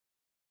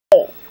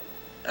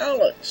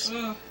Alex,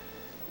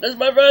 does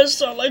my voice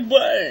sound like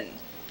Bane?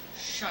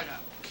 Shut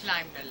up.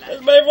 Climb the Does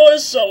ladder. my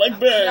voice sound like I'm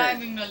Bane?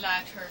 climbing the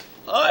ladder.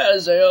 Hi,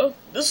 Isaiah.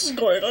 This is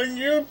going on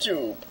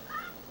YouTube.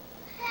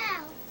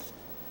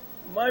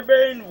 My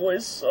Bane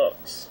voice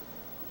sucks.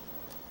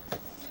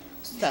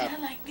 Stop. I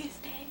like this,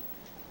 Daddy.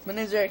 My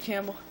name's Eric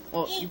Campbell.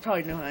 Well, you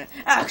probably know who I am.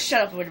 Ah,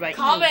 shut up, everybody.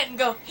 Comment and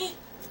go, he.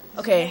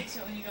 Okay. So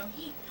when you go,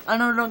 he. I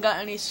don't got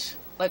any,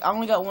 like, I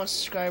only got 1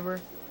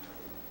 subscriber.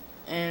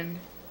 And,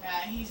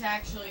 Yeah, he's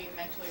actually a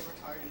mentally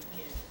retarded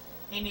kid.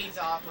 He needs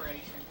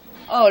operation.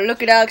 oh,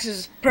 look at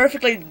Alex's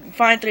perfectly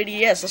fine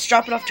 3DS. Let's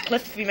drop it off the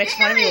cliff if he makes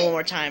fun of me one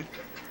more time.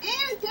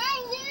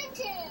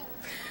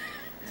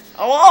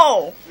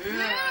 Oh,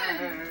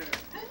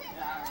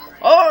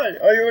 Hi,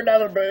 are you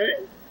another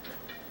Bane?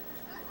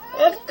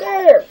 Of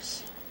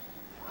course.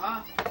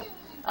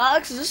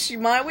 Alex, is this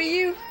my Wii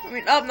U? I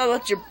mean, oh, no,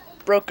 that's your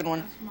broken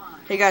one. That's mine.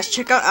 Hey, guys,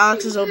 check out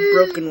Alex's old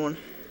broken one.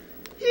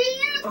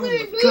 Oh,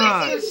 my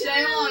God. It's for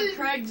sale on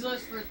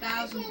Craigslist for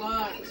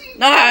 $1,000.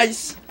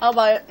 Nice. I'll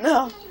buy it.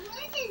 No.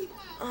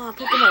 Oh,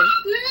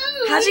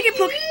 Pokemon. How'd you get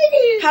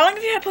Pokemon? How long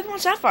have you had Pokemon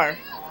Sapphire?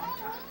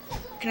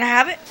 Can I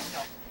have it?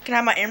 Can I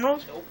have my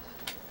Emerald?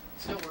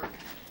 Still working.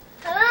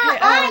 Hey,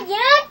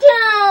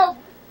 No,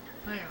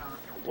 you're not.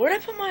 where'd I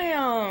put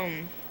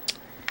my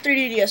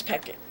 3DS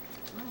packet?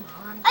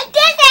 I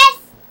don't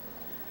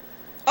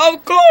know.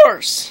 Of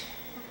course.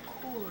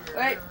 Cooler.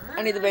 Wait,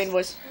 I need the Bane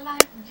voice.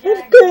 Like Of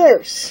Jack.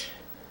 course.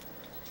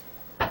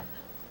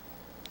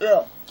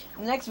 Yeah.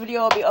 The next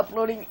video I'll be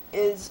uploading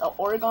is an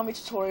origami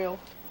tutorial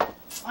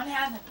On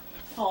how to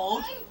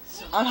fold.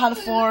 on how to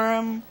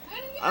form,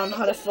 on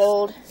how to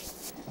fold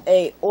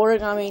a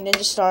origami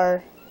ninja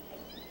star,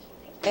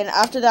 and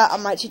after that I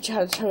might teach you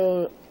how to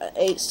throw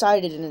a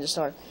sided ninja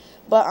star.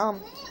 But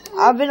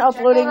I've been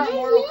uploading. Check out our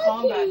Mortal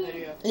Kombat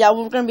video. Yeah,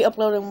 we're gonna be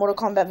uploading a Mortal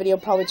Kombat video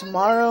probably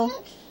tomorrow.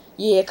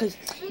 Yeah, cause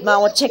you might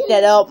want to check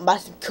that out and buy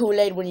some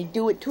Kool-Aid when you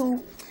do it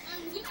too.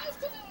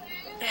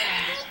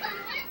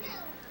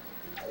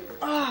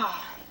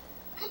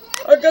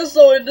 I guess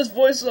I'll end this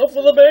voice off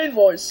with a Bane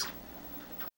voice.